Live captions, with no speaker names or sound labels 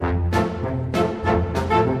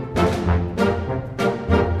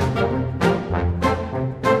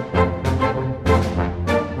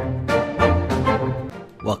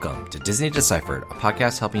Disney Deciphered, a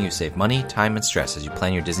podcast helping you save money, time, and stress as you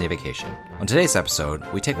plan your Disney vacation. On today's episode,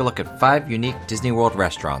 we take a look at 5 unique Disney World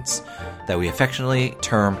restaurants that we affectionately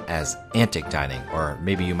term as antic dining, or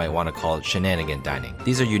maybe you might want to call it shenanigan dining.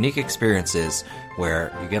 These are unique experiences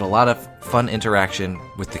where you get a lot of fun interaction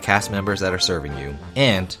with the cast members that are serving you,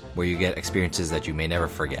 and where you get experiences that you may never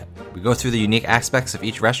forget. We go through the unique aspects of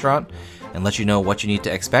each restaurant and let you know what you need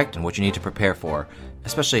to expect and what you need to prepare for,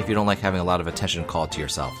 especially if you don't like having a lot of attention called to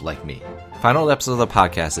yourself, like me. Find all the episodes of the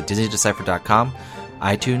podcast at DisneyDeciphered.com,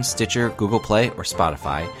 iTunes, Stitcher, Google Play, or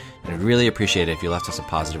Spotify, and we'd really appreciate it if you left us a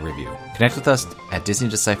positive review. Connect with us at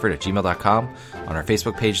DisneyDeciphered@gmail.com, on our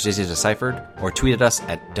Facebook page, Disney Deciphered, or tweet at us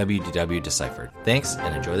at WDWDeciphered. Thanks,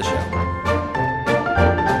 and enjoy the show.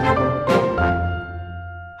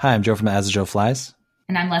 Hi, I'm Joe from As the Joe Flies.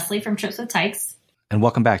 And I'm Leslie from Trips with Tykes. And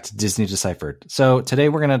welcome back to Disney Deciphered. So today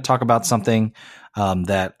we're going to talk about something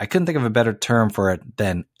that I couldn't think of a better term for it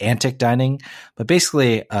than antic dining. But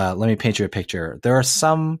basically, let me paint you a picture. There are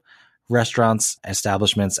some restaurants,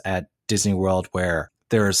 establishments at Disney World where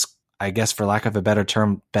there's, I guess for lack of a better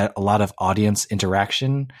term, a lot of audience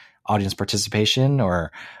interaction, audience participation,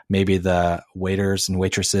 or maybe the waiters and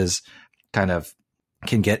waitresses kind of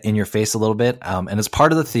can get in your face a little bit. And it's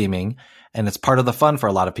part of the theming. And it's part of the fun for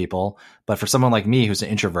a lot of people. But for someone like me, who's an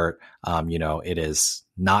introvert, it is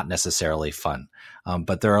not necessarily fun.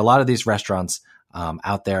 But there are a lot of these restaurants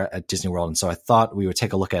out there at Disney World. And so I thought we would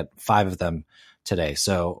take a look at 5 of them today.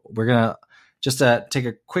 So we're going to just take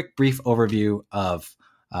a quick brief overview of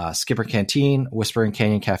Skipper Canteen, Whispering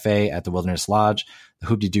Canyon Cafe at the Wilderness Lodge, the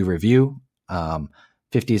Hoop-de-Doo Review, 50s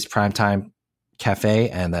Primetime Cafe,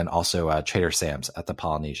 and then also Trader Sam's at the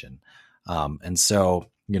Polynesian. And so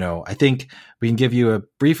I think we can give you a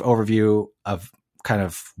brief overview of kind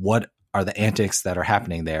of what are the antics that are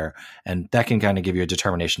happening there. And that can kind of give you a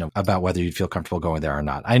determination about whether you'd feel comfortable going there or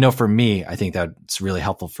not. I know for me, I think that's really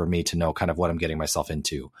helpful for me to know kind of what I'm getting myself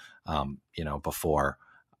into, before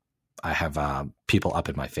I have people up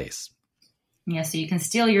in my face. Yeah, so you can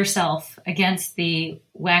steel yourself against the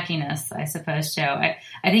wackiness, I suppose, Joe.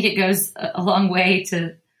 I think it goes a long way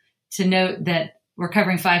to note that we're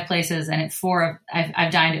covering 5 places, and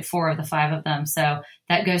I've dined at 4 of the 5 of them. So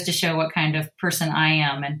that goes to show what kind of person I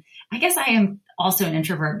am. And I guess I am also an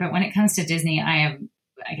introvert, but when it comes to Disney, I am,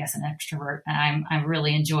 I guess, an extrovert. And I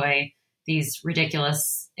really enjoy these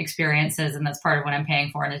ridiculous experiences. And that's part of what I'm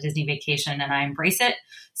paying for on a Disney vacation. And I embrace it.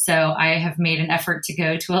 So I have made an effort to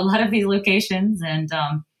go to a lot of these locations, and,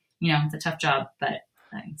 it's a tough job, but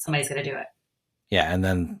somebody's going to do it. Yeah. And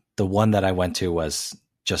then the one that I went to was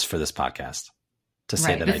just for this podcast.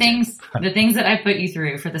 Right. The things that I put you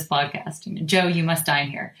through for this podcast. Joe, you must dine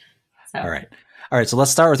here. So. All right. So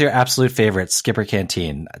let's start with your absolute favorite, Skipper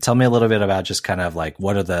Canteen. Tell me a little bit about just kind of like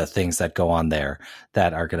what are the things that go on there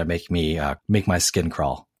that are going to make my skin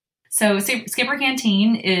crawl. So Skipper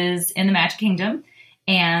Canteen is in the Magic Kingdom,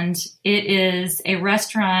 and it is a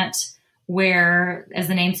restaurant where, as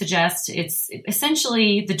the name suggests, it's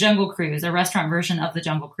essentially the Jungle Cruise, a restaurant version of the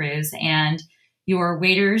Jungle Cruise. And your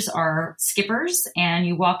waiters are skippers, and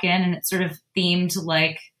you walk in and it's sort of themed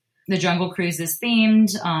like the Jungle Cruise is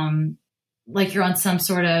themed, like you're on some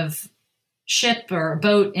sort of ship or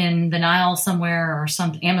boat in the Nile somewhere, or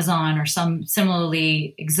some Amazon or some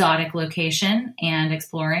similarly exotic location, and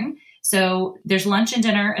exploring. So there's lunch and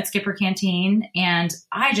dinner at Skipper Canteen, and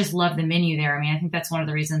I just love the menu there. I mean, I think that's one of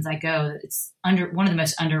the reasons I go. It's one of the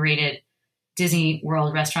most underrated Disney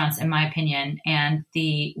World restaurants, in my opinion. And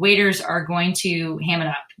the waiters are going to ham it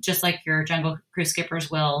up, just like your Jungle Cruise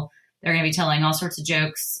skippers will. They're going to be telling all sorts of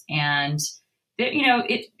jokes. And,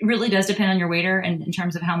 it really does depend on your waiter and in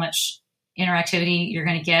terms of how much interactivity you're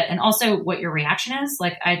going to get. And also what your reaction is.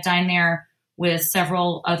 Like, I dined there with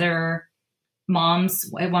several other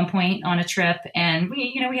moms at one point on a trip. And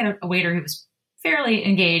we had a waiter who was fairly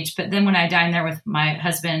engaged. But then when I dined there with my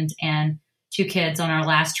husband and 2 kids on our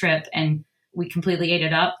last trip, and we completely ate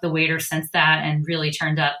it up, the waiter sensed that and really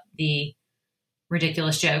turned up the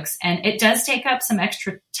ridiculous jokes. And it does take up some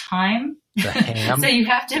extra time. The ham? So you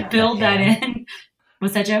have to build that in.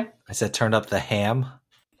 What's that, Joe? I said turned up the ham.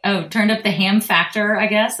 Oh, turned up the ham factor, I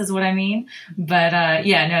guess, is what I mean. But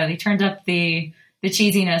they turned up the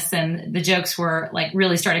cheesiness, and the jokes were like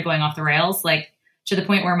really started going off the rails, like to the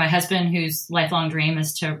point where my husband, whose lifelong dream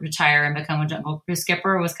is to retire and become a Jungle Cruise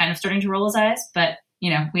skipper, was kind of starting to roll his eyes. But,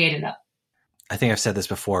 we ate it up. I think I've said this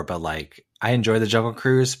before, but like I enjoy the Jungle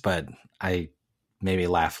Cruise, but I maybe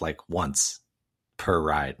laugh like once per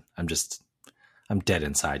ride. I'm dead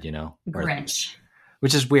inside, Grinch.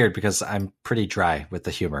 Which is weird because I'm pretty dry with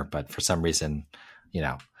the humor, but for some reason,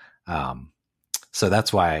 So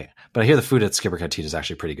that's why. But I hear the food at Skipper Canteen is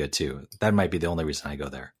actually pretty good too. That might be the only reason I go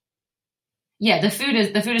there. Yeah, the food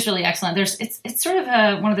is really excellent. It's sort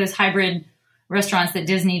of one of those hybrid restaurants that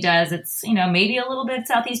Disney does. It's, maybe a little bit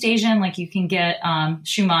Southeast Asian, like you can get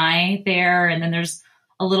shumai there, and then there's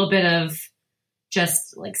a little bit of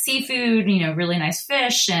just like seafood, really nice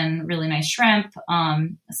fish and really nice shrimp.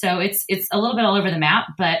 So it's a little bit all over the map,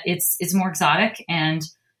 but it's more exotic. And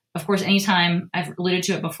of course, anytime, I've alluded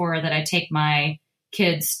to it before, that I take my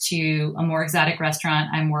kids to a more exotic restaurant,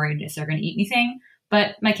 I'm worried if they're going to eat anything.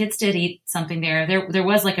 But my kids did eat something there. There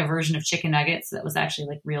was like a version of chicken nuggets that was actually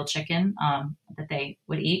like real chicken that they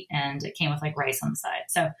would eat, and it came with like rice on the side.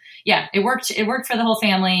 So yeah, it worked. It worked for the whole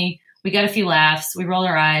family. We got a few laughs. We rolled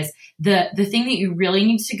our eyes. The thing that you really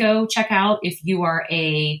need to go check out if you are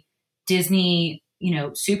a Disney,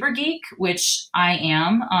 super geek, which I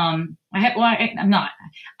am. I'm not.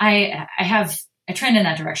 I have a trend in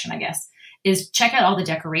that direction, I guess. Is check out all the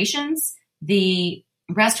decorations. The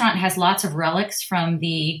restaurant has lots of relics from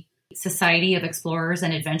the Society of Explorers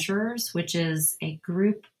and Adventurers, which is a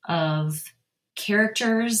group of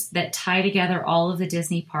characters that tie together all of the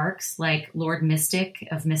Disney parks, like Lord Mystic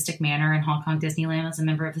of Mystic Manor in Hong Kong Disneyland is a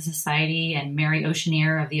member of the society, and Mary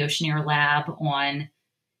Oceaneer of the Oceaneer Lab on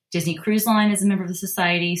Disney Cruise Line is a member of the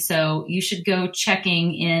society. So you should go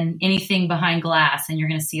checking in anything behind glass, and you're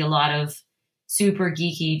going to see a lot of super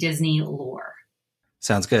geeky Disney lore.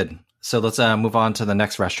 Sounds good. So let's move on to the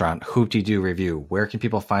next restaurant, Hoop-Dee-Doo Review. Where can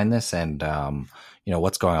people find this, and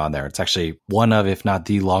what's going on there? It's actually one of, if not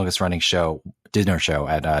the longest running dinner show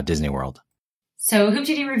at Disney World. So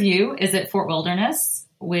Hoop-Dee-Doo Review is at Fort Wilderness,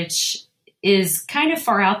 which is kind of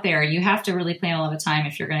far out there. You have to really plan a lot of time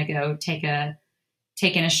if you're going to go take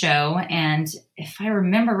in a show. And if I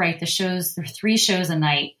remember right, there are 3 shows a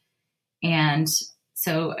night, and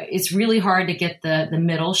so it's really hard to get the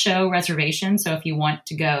middle show reservation. So if you want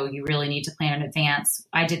to go, you really need to plan in advance.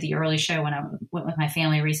 I did the early show when I went with my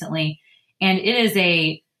family recently, and it is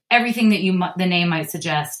everything that the name might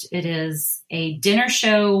suggest. It is a dinner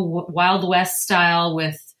show, Wild West style,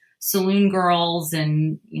 with saloon girls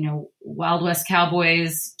and, Wild West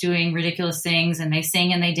cowboys doing ridiculous things, and they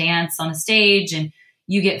sing and they dance on a stage, and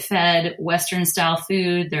you get fed Western style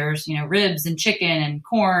food. There's, ribs and chicken and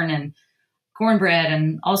corn and cornbread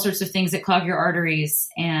and all sorts of things that clog your arteries.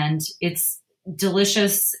 And it's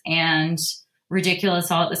delicious and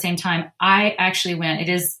ridiculous all at the same time. I actually went, it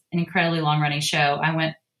is an incredibly long running show. I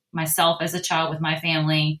went myself as a child with my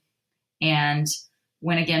family, and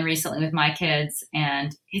went again recently with my kids,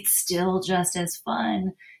 and it's still just as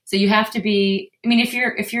fun. So you have to be,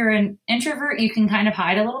 if you're an introvert, you can kind of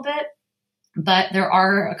hide a little bit, but there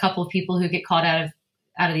are a couple of people who get caught out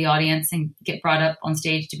of the audience and get brought up on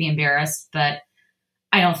stage to be embarrassed. But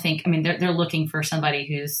I don't think, they're looking for somebody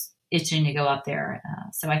who's itching to go up there.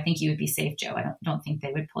 So I think you would be safe, Joe. I don't think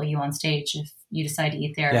they would pull you on stage if you decide to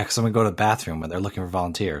eat there. Yeah, because I'm going to go to the bathroom when they're looking for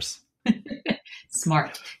volunteers.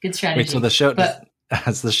 Smart. Good strategy. Wait, so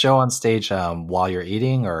has the show on stage while you're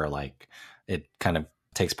eating, or like it kind of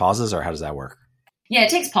takes pauses, or how does that work? Yeah, it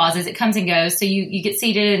takes pauses. It comes and goes. So you get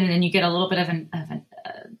seated, and then you get a little bit of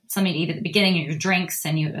something to eat at the beginning of your drinks,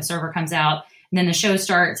 and a server comes out, and then the show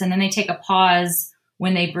starts, and then they take a pause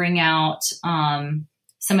when they bring out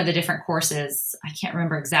some of the different courses. I can't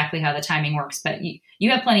remember exactly how the timing works, but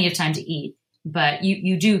you have plenty of time to eat, but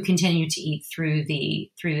you do continue to eat through the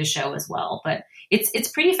show as well. But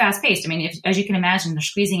it's pretty fast paced. As you can imagine, they're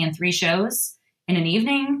squeezing in 3 shows in an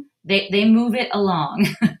evening. They move it along.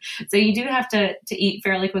 So you do have to eat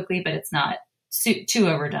fairly quickly, but it's not too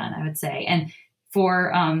overdone, I would say. And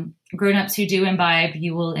for grownups who do imbibe,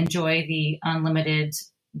 you will enjoy the unlimited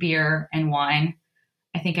beer and wine.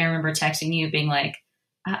 I think I remember texting you being like,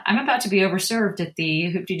 I'm about to be overserved at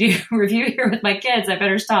the Hoop-Dee-Doo Review here with my kids. I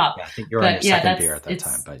better stop. Yeah, I think you were on your second beer at that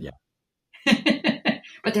time, but yeah.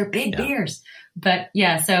 But they're big beers. But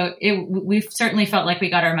yeah, so we've certainly felt like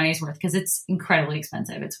we got our money's worth, because it's incredibly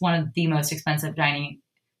expensive. It's one of the most expensive dining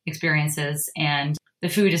experiences, and the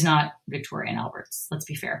food is not Victoria and Albert's. Let's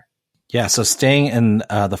be fair. Yeah, so staying in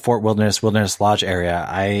the Fort Wilderness Lodge area,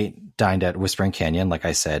 I dined at Whispering Canyon, like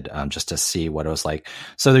I said, just to see what it was like.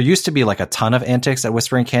 So there used to be like a ton of antics at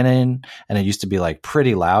Whispering Canyon, and it used to be like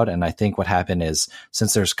pretty loud. And I think what happened is,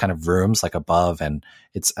 since there's kind of rooms like above, and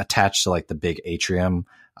it's attached to like the big atrium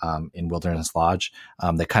in Wilderness Lodge,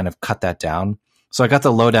 they kind of cut that down. So I got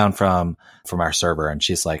the lowdown from our server, and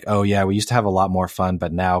she's like, oh yeah, we used to have a lot more fun,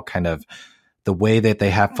 but now kind of the way that they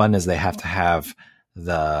have fun is they have to have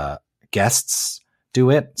the guests do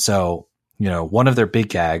it. So, one of their big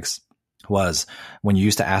gags was when you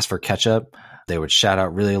used to ask for ketchup, they would shout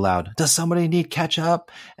out really loud, "Does somebody need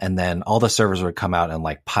ketchup?" And then all the servers would come out and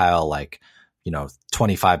like pile like,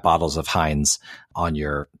 25 bottles of Heinz on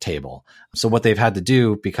your table. So what they've had to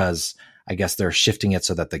do, because I guess they're shifting it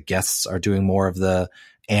so that the guests are doing more of the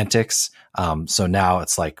antics. So now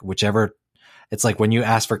it's like it's like when you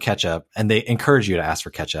ask for ketchup and they encourage you to ask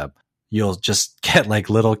for ketchup, you'll just get like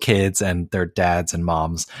little kids and their dads and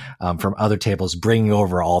moms from other tables bringing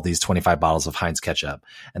over all these 25 bottles of Heinz ketchup,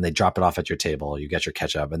 and they drop it off at your table. You get your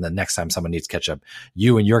ketchup. And then next time someone needs ketchup,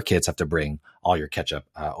 you and your kids have to bring all your ketchup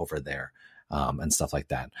over there. And stuff like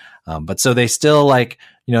that. But so they still like,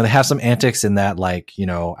 they have some antics in that, like,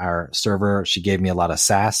 our server, she gave me a lot of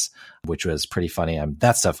sass, which was pretty funny.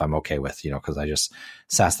 That stuff I'm okay with, because I just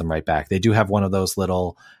sass them right back. They do have one of those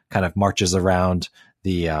little kind of marches around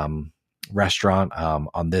the restaurant.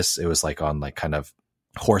 On this, it was like on like kind of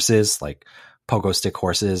horses, like pogo stick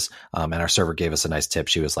horses. And our server gave us a nice tip.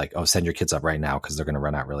 She was like, "Oh, send your kids up right now because they're going to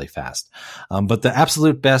run out really fast." But the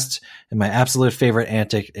absolute best and my absolute favorite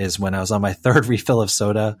antic is when I was on my third refill of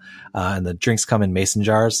soda, and the drinks come in mason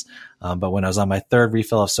jars. But when I was on my third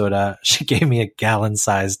refill of soda, she gave me a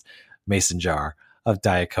gallon-sized mason jar of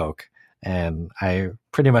Diet Coke. And I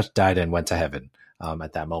pretty much died and went to heaven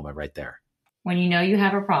at that moment right there. When you know you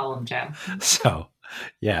have a problem, Joe. So,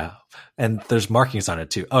 yeah. And there's markings on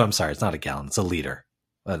it too. Oh, I'm sorry. It's not a gallon. It's a liter.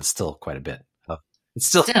 But it's still quite a bit. It's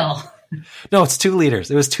still. No, it's 2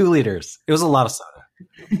 liters. It was 2 liters. It was a lot of soda.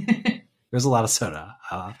 It was a lot of soda.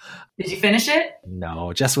 Did you finish it?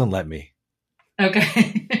 No, Jess wouldn't let me.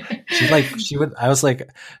 Okay. She wouldn't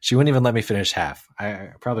even let me finish half.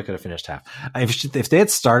 I probably could have finished half. If they had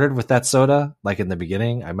started with that soda, like in the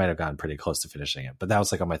beginning, I might have gotten pretty close to finishing it. But that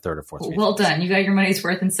was like on my third or fourth. Well done. You got your money's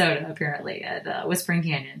worth in soda, apparently, at Whispering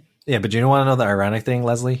Canyon. Yeah, but you want to know the ironic thing,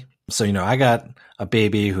 Leslie? So, I got a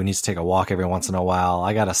baby who needs to take a walk every once in a while.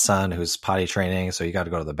 I got a son who's potty training, so you got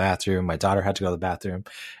to go to the bathroom. My daughter had to go to the bathroom.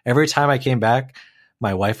 Every time I came back,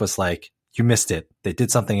 my wife was like, "You missed it. They did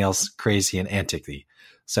something else crazy and antic-y."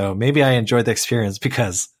 So maybe I enjoyed the experience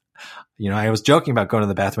because, I was joking about going to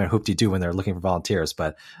the bathroom at Hoop-Dee-Doo when they're looking for volunteers,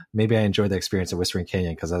 but maybe I enjoyed the experience at Whispering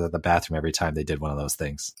Canyon because I was at the bathroom every time they did one of those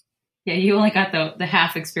things. Yeah, you only got the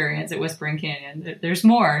half experience at Whispering Canyon. There's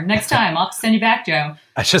more. Next time, I'll have to send you back, Joe.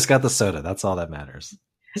 I just got the soda. That's all that matters.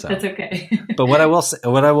 So. That's okay. But what I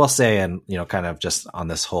will say, and kind of just on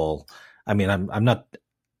this whole, I'm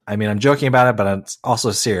joking about it, but I'm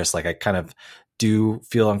also serious. Like I kind of do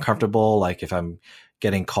feel uncomfortable, like if I'm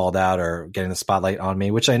getting called out or getting the spotlight on me,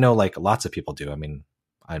 which I know like lots of people do. I mean,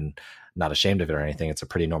 I'm not ashamed of it or anything. It's a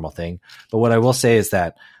pretty normal thing. But what I will say is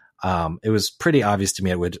that it was pretty obvious to me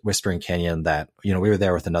at Whispering Canyon that, we were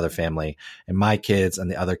there with another family, and my kids and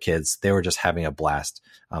the other kids, they were just having a blast.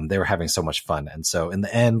 They were having so much fun. And so in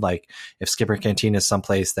the end, like if Skipper Canteen is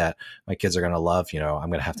someplace that my kids are going to love, I'm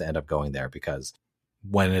going to have to end up going there, because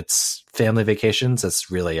when it's family vacations, it's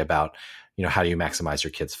really about, how do you maximize your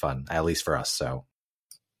kids' fun, at least for us. So.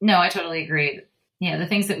 No, I totally agree. Yeah, the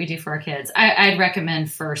things that we do for our kids, I'd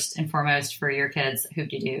recommend first and foremost for your kids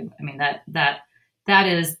Hoop-Dee-Doo. I mean, that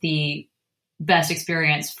is the best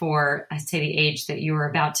experience for, I'd say, the age that you were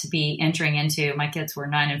about to be entering into. My kids were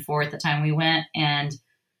 9 and 4 at the time we went, and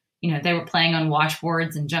they were playing on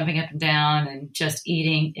washboards and jumping up and down and just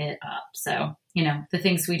eating it up. So, the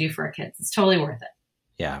things we do for our kids, it's totally worth it.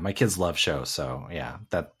 Yeah, my kids love shows, so yeah,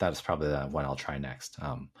 that's probably the one I'll try next.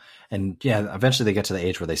 And yeah, eventually they get to the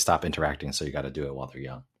age where they stop interacting, so you got to do it while they're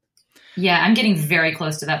young. Yeah, I'm getting very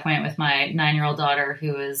close to that point with my 9-year-old daughter,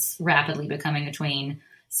 who is rapidly becoming a tween.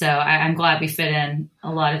 So I'm glad we fit in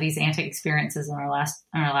a lot of these antic experiences on our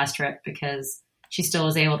last trip, because she still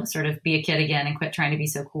was able to sort of be a kid again and quit trying to be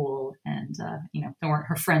so cool. And there weren't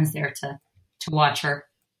her friends there to watch her.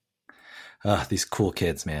 These cool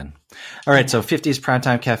kids, man. All right, so 50s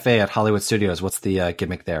Primetime Cafe at Hollywood Studios. What's the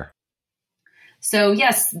gimmick there? So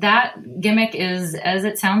yes, that gimmick is, as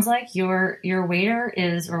it sounds like, your waiter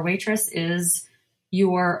or waitress is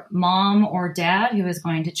your mom or dad who is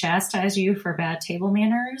going to chastise you for bad table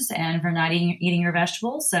manners and for not eating your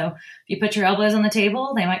vegetables. So if you put your elbows on the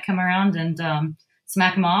table, they might come around and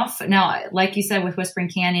smack them off. Now, like you said, with Whispering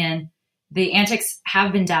Canyon, the antics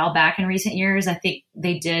have been dialed back in recent years. I think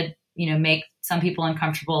they did, make some people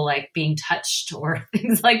uncomfortable, like being touched or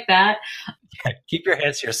things like that. Yeah, keep your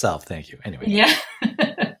hands to yourself. Thank you. Anyway. Yeah.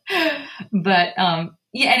 But, and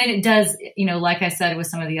it does, like I said, with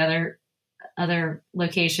some of the other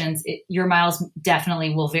locations, your miles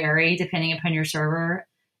definitely will vary depending upon your server.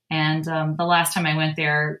 And the last time I went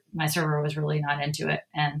there, my server was really not into it.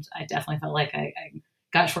 And I definitely felt like I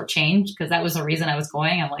got shortchanged, because that was the reason I was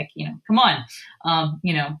going. I'm like, come on,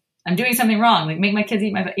 I'm doing something wrong. Like make my kids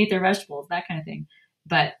eat their vegetables, that kind of thing.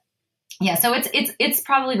 But yeah, so it's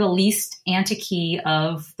probably the least antic-y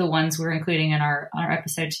of the ones we're including in our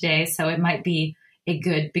episode today. So it might be a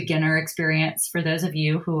good beginner experience for those of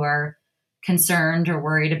you who are concerned or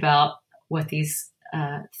worried about what these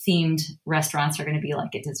themed restaurants are going to be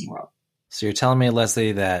like at Disney World. So you're telling me,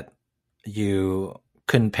 Leslie, that you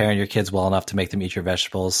couldn't parent your kids well enough to make them eat your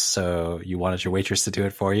vegetables, so you wanted your waitress to do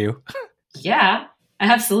it for you? Yeah,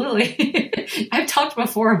 absolutely. I've talked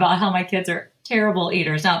before about how my kids are terrible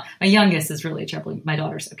eaters. Now, my youngest is really terrible. My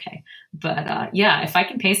daughter's okay. But yeah, if I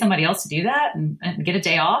can pay somebody else to do that and get a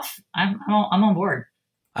day off, I'm on board.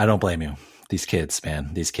 I don't blame you. These kids,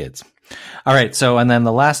 man, these kids. All right. So, and then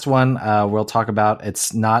the last one we'll talk about,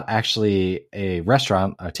 it's not actually a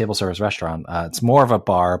restaurant, a table service restaurant. It's more of a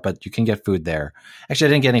bar, but you can get food there. Actually, I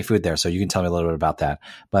didn't get any food there, so you can tell me a little bit about that.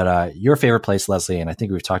 But your favorite place, Leslie, and I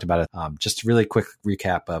think we've talked about it. Just a really quick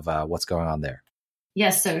recap of what's going on there.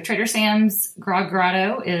 Yes. So Trader Sam's Grog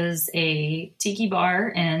Grotto is a tiki bar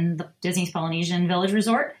in the Disney's Polynesian Village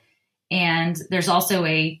Resort. And there's also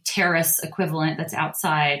a terrace equivalent that's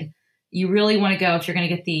outside. You really want to go, if you're going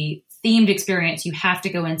to get the themed experience, you have to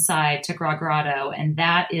go inside to Grog Grotto. And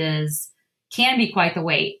that can be quite the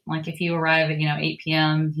wait. Like if you arrive at, 8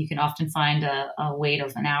 p.m., you can often find a wait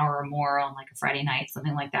of an hour or more on like a Friday night,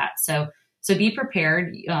 something like that. So be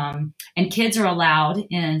prepared. And kids are allowed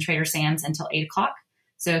in Trader Sam's until 8 o'clock.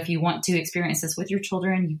 So if you want to experience this with your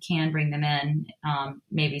children, you can bring them in,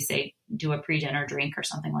 maybe say do a pre-dinner drink or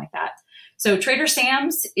something like that. So Trader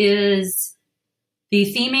Sam's is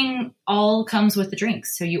the theming all comes with the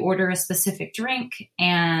drinks. So you order a specific drink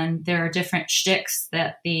and there are different shticks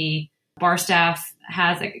that the bar staff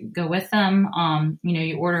has that go with them.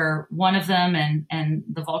 You order one of them and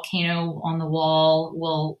the volcano on the wall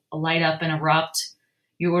will light up and erupt.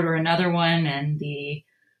 You order another one and the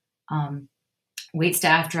wait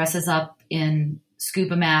staff dresses up in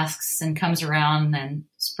scuba masks and comes around and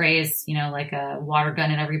sprays, like a water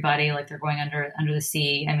gun at everybody, like they're going under the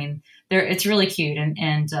sea. I mean, it's really cute.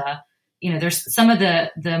 And there's some of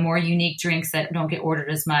the more unique drinks that don't get ordered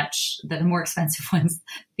as much, the more expensive ones,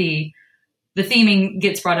 the theming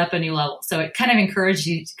gets brought up a new level. So it kind of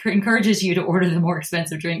encourages you to order the more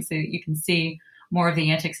expensive drinks so you can see more of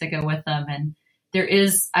the antics that go with them. And there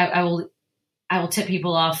is, I will tip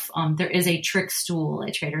people off. There is a trick stool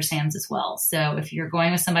at Trader Sam's as well. So if you're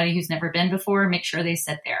going with somebody who's never been before, make sure they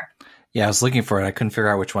sit there. Yeah, I was looking for it. I couldn't figure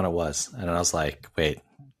out which one it was. And I was like, wait,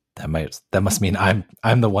 that must mean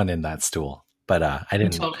I'm the one in that stool. But I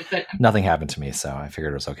didn't, nothing happened to me. So I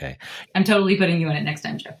figured it was okay. I'm totally putting you in it next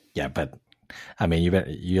time, Joe. Yeah, but I mean,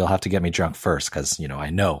 you'll have to get me drunk first because, I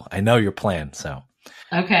know your plan. So.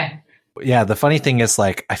 Okay. Yeah, the funny thing is,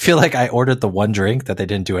 like, I feel like I ordered the one drink that they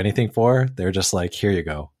didn't do anything for. They're just like, here you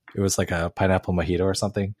go. It was like a pineapple mojito or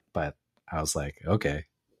something. But I was like, okay.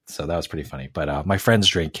 So that was pretty funny. But my friend's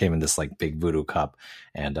drink came in this like big voodoo cup.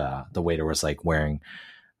 And the waiter was like wearing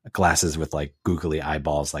glasses with like googly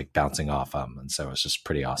eyeballs like bouncing off them. And so it was just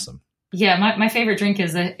pretty awesome. Yeah, my favorite drink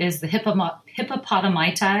is the hippopotami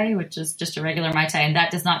Mai Tai, which is just a regular Mai Tai. And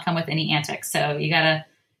that does not come with any antics. So you gotta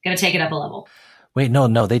take it up a level. Wait,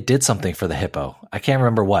 no, they did something for the hippo. I can't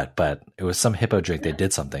remember what, but it was some hippo drink. They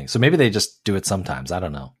did something. So maybe they just do it sometimes. I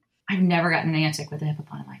don't know. I've never gotten an antic with the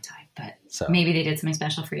hippopotami Mai Tai, but maybe they did something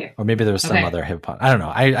special for you. Or maybe there was some other hippopotamus. I don't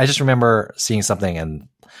know. I just remember seeing something and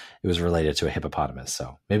it was related to a hippopotamus.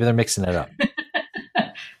 So maybe they're mixing it up.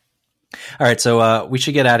 All right. So we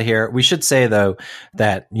should get out of here. We should say, though,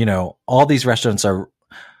 that, all these restaurants are,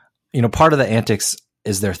 part of the antics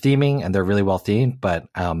is their theming and they're really well themed. But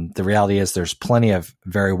the reality is there's plenty of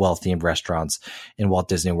very well themed restaurants in Walt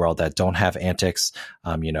Disney World that don't have antics.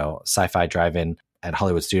 Sci-Fi Drive-In at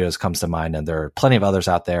Hollywood Studios comes to mind, and there are plenty of others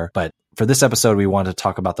out there. But for this episode, we wanted to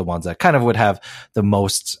talk about the ones that kind of would have the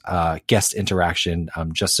most guest interaction,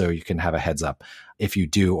 just so you can have a heads up if you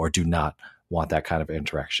do or do not want that kind of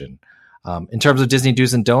interaction. In terms of Disney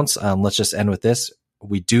do's and don'ts, let's just end with this.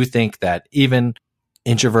 We do think that even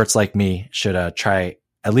introverts like me should try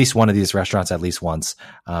at least one of these restaurants at least once.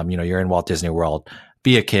 You're in Walt Disney World.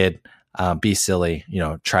 Be a kid. Be silly.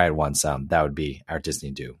 Try it once. That would be our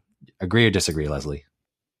Disney do. Agree or disagree, Leslie?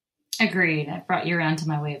 Agreed. I brought you around to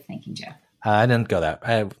my way of thinking, Joe. I didn't go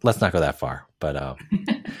that. Let's not go that far, but a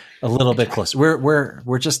little bit closer.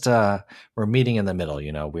 We're just we're meeting in the middle.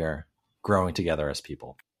 We're growing together as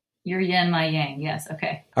people. Your yin, my yang. Yes.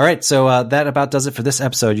 Okay. All right. So that about does it for this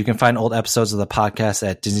episode. You can find old episodes of the podcast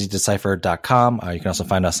at DisneyDeciphered.com. You can also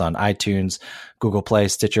find us on iTunes, Google Play,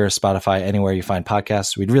 Stitcher, Spotify, anywhere you find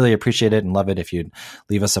podcasts. We'd really appreciate it and love it if you'd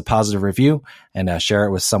leave us a positive review and share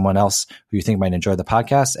it with someone else who you think might enjoy the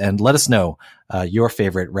podcast. And let us know your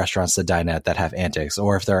favorite restaurants to dine at that have antics,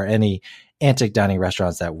 or if there are any antic dining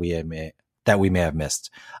restaurants that we may have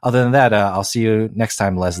missed. Other than that, I'll see you next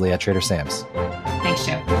time, Leslie, at Trader Sam's. Thanks,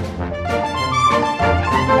 Joe.